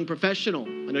a young professional,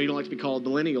 I know you don't like to be called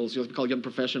millennials, you like to be called young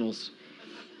professionals.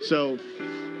 So,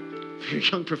 if you're a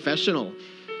young professional,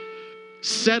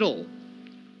 settle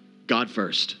God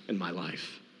first in my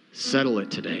life. Settle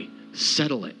it today.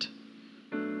 Settle it.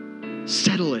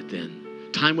 Settle it then.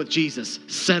 Time with Jesus.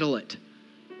 Settle it.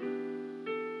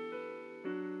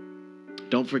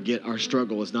 Don't forget, our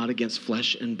struggle is not against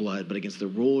flesh and blood, but against the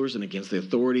rulers and against the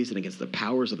authorities and against the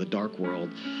powers of the dark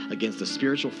world, against the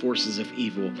spiritual forces of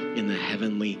evil in the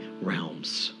heavenly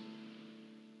realms.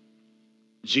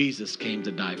 Jesus came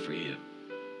to die for you.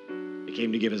 He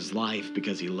came to give his life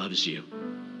because he loves you.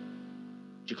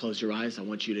 Would you close your eyes? I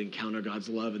want you to encounter God's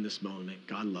love in this moment.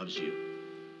 God loves you.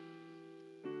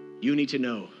 You need to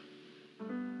know,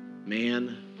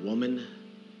 man, woman,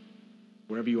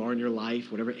 wherever you are in your life,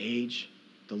 whatever age,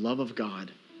 the love of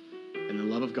God and the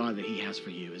love of God that he has for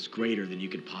you is greater than you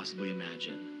could possibly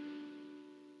imagine.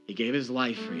 He gave his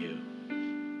life for you.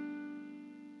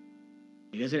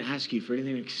 He doesn't ask you for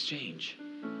anything in exchange.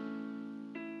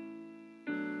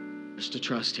 Just to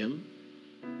trust him,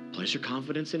 place your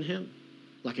confidence in him.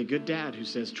 Like a good dad who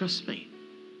says, trust me.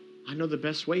 I know the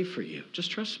best way for you. Just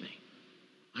trust me.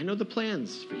 I know the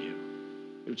plans for you.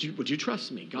 Would you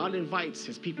trust me? God invites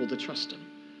his people to trust him.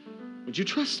 Would you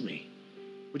trust me?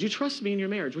 Would you trust me in your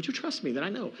marriage? Would you trust me that I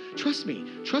know? Trust me.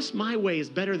 Trust my way is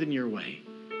better than your way.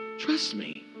 Trust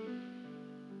me.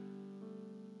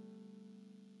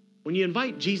 When you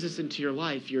invite Jesus into your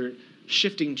life, you're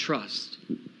shifting trust.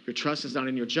 Your trust is not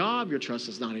in your job. Your trust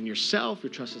is not in yourself.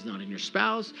 Your trust is not in your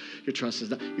spouse. Your trust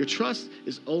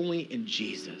is only in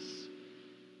Jesus.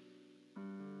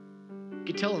 You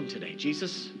can tell him today,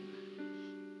 Jesus,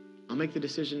 I'll make the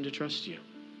decision to trust you.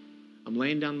 I'm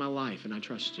laying down my life and I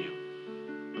trust you.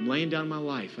 I'm laying down my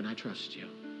life and I trust you.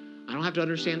 I don't have to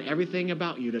understand everything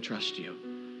about you to trust you.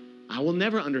 I will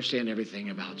never understand everything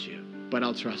about you, but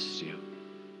I'll trust you.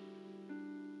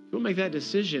 You'll make that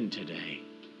decision today.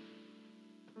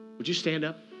 Would you stand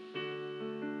up?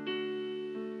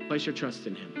 Place your trust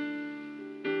in him.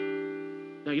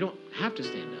 No, you don't have to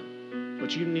stand up,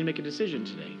 but you need to make a decision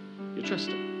today. You trust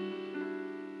him.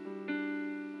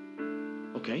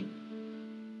 Okay.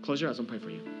 Close your eyes. I'll pray for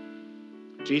you.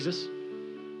 Jesus,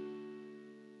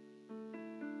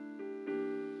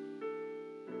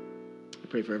 I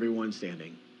pray for everyone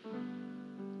standing.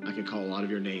 I could call a lot of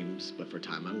your names, but for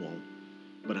time I won't.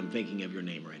 But I'm thinking of your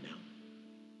name right now.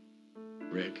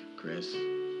 Rick, Chris,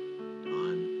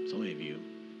 Don, so many of you.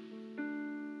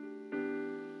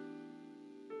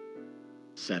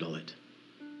 Settle it.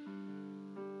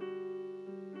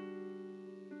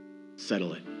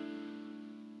 Settle it.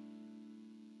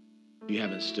 If you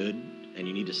haven't stood and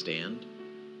you need to stand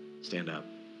up.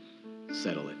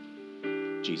 Settle it.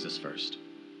 Jesus first.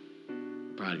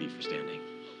 I'm proud of you for standing.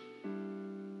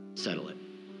 Settle it.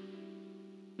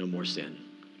 No more sin.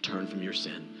 Turn from your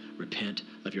sin. Repent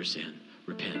of your sin.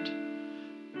 Repent.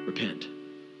 Repent.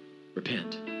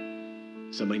 Repent.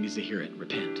 Somebody needs to hear it.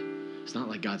 Repent. It's not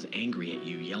like God's angry at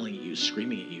you, yelling at you,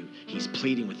 screaming at you. He's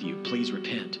pleading with you. Please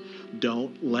repent.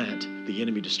 Don't let the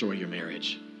enemy destroy your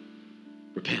marriage.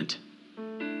 Repent.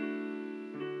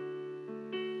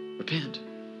 Repent.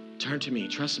 Turn to me.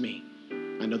 Trust me.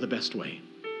 I know the best way.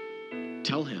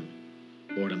 Tell him,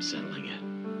 Lord, I'm settling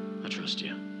it. I trust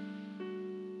you.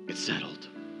 It's settled.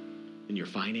 In your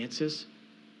finances,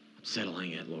 I'm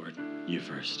settling it, Lord. You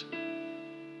first.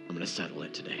 I'm going to settle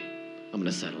it today. I'm going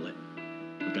to settle it.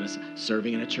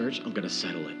 Serving in a church, I'm going to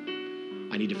settle it.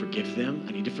 I need to forgive them.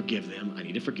 I need to forgive them. I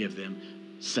need to forgive them.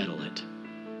 Settle it.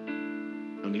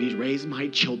 I need to raise my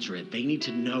children. They need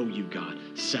to know you, God.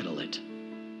 Settle it.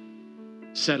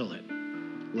 Settle it.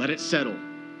 Let it settle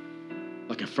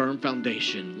like a firm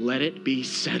foundation. Let it be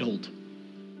settled.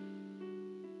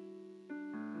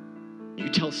 You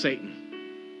tell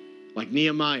Satan, like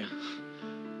Nehemiah,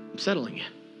 I'm settling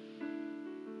it.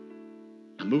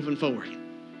 I'm moving forward.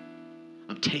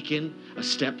 I'm taking a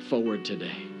step forward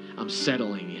today. I'm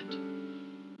settling it.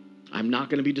 I'm not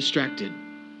going to be distracted.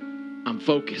 I'm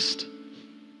focused.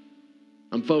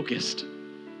 I'm focused.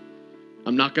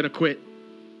 I'm not going to quit.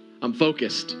 I'm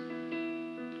focused.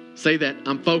 Say that.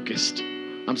 I'm focused.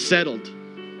 I'm settled.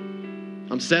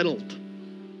 I'm settled.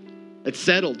 It's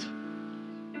settled.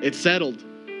 It's settled.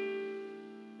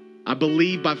 I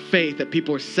believe by faith that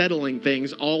people are settling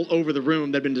things all over the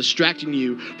room that have been distracting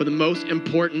you for the most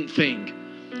important thing.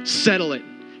 Settle it.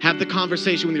 Have the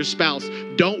conversation with your spouse.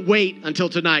 Don't wait until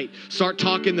tonight. Start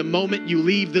talking the moment you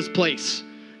leave this place.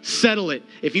 Settle it.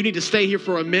 If you need to stay here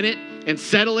for a minute and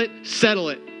settle it, settle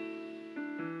it.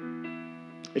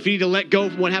 If you need to let go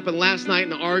of what happened last night in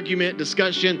the argument,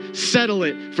 discussion, settle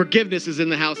it. Forgiveness is in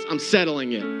the house. I'm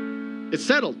settling it. It's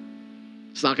settled.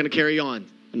 It's not going to carry on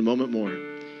in a moment more.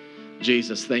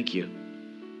 Jesus, thank you.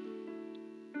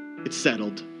 It's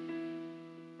settled.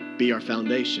 Be our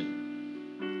foundation.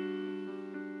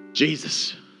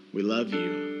 Jesus, we love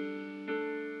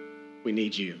you. We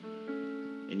need you.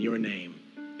 In your name,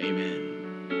 amen.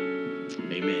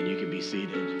 Amen. You can be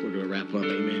seated. We're going to wrap up.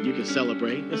 Amen. You can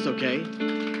celebrate. It's okay.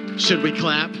 Should we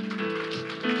clap?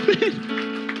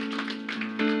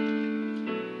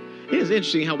 It is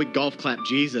interesting how we golf clap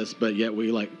Jesus, but yet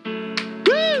we like,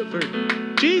 woo, for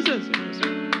Jesus.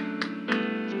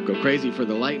 Go crazy for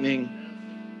the Lightning.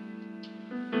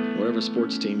 Whatever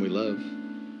sports team we love.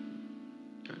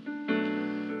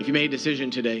 If you made a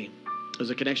decision today, there's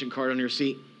a connection card on your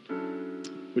seat.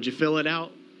 Would you fill it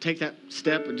out? Take that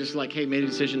step and just like, hey, made a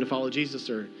decision to follow Jesus,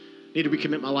 or need to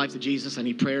recommit my life to Jesus. I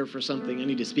need prayer for something. I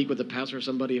need to speak with a pastor or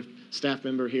somebody, a staff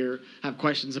member here. Have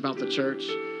questions about the church.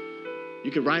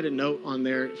 You could write a note on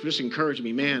there. Just encourage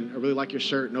me. Man, I really like your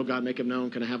shirt. No, God, make him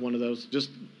known. Can I have one of those? Just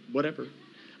whatever.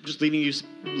 I'm just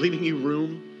leaving you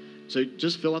room. So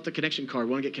just fill out the connection card.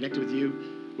 We want to get connected with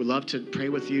you. We'd love to pray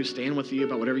with you, stand with you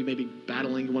about whatever you may be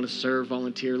battling. You want to serve,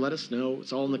 volunteer, let us know.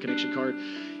 It's all in the connection card.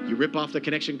 You rip off the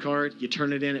connection card, you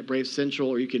turn it in at Brave Central,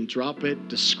 or you can drop it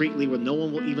discreetly where no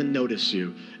one will even notice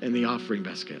you in the offering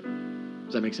basket.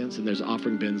 Does that make sense? And there's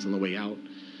offering bins on the way out.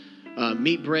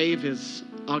 Meet Brave is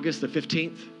August the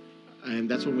 15th, and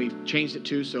that's when we've changed it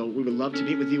to. So we would love to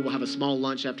meet with you. We'll have a small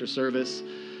lunch after service.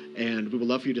 And we would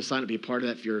love for you to sign up, be a part of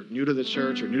that. If you're new to the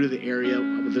church or new to the area,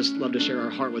 I would just love to share our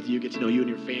heart with you, get to know you and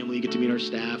your family, get to meet our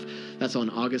staff. That's on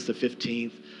August the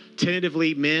 15th.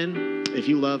 Tentatively, men, if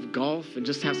you love golf and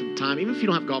just have some time, even if you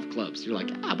don't have golf clubs, you're like,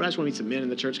 but I just want to meet some men in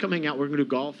the church. Come hang out. We're going to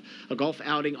do a golf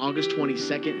outing August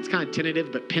 22nd. It's kind of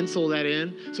tentative, but pencil that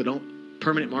in. So don't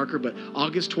permanent marker, but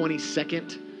August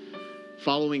 22nd.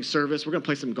 Following service, we're going to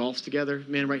play some golf together.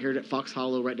 Man, right here at Fox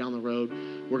Hollow, right down the road.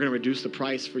 We're going to reduce the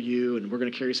price for you, and we're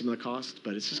going to carry some of the cost.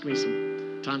 But it's just going to be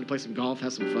some time to play some golf,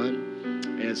 have some fun.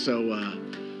 And so,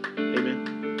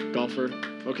 amen. Golfer,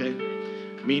 okay.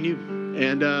 Me and you.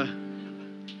 And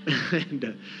it's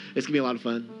going to be a lot of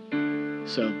fun.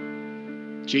 So,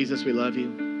 Jesus, we love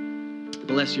you.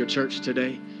 Bless your church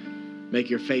today. Make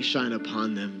your face shine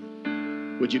upon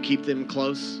them. Would you keep them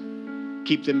close?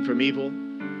 Keep them from evil.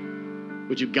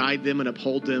 Would you guide them and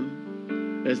uphold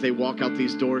them as they walk out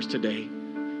these doors today?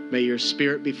 May your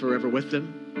spirit be forever with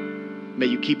them. May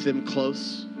you keep them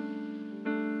close.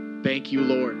 Thank you,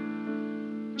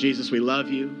 Lord. Jesus, we love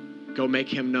you. Go make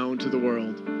him known to the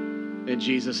world. In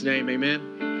Jesus' name,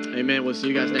 amen. Amen. We'll see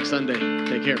you guys next Sunday.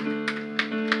 Take care.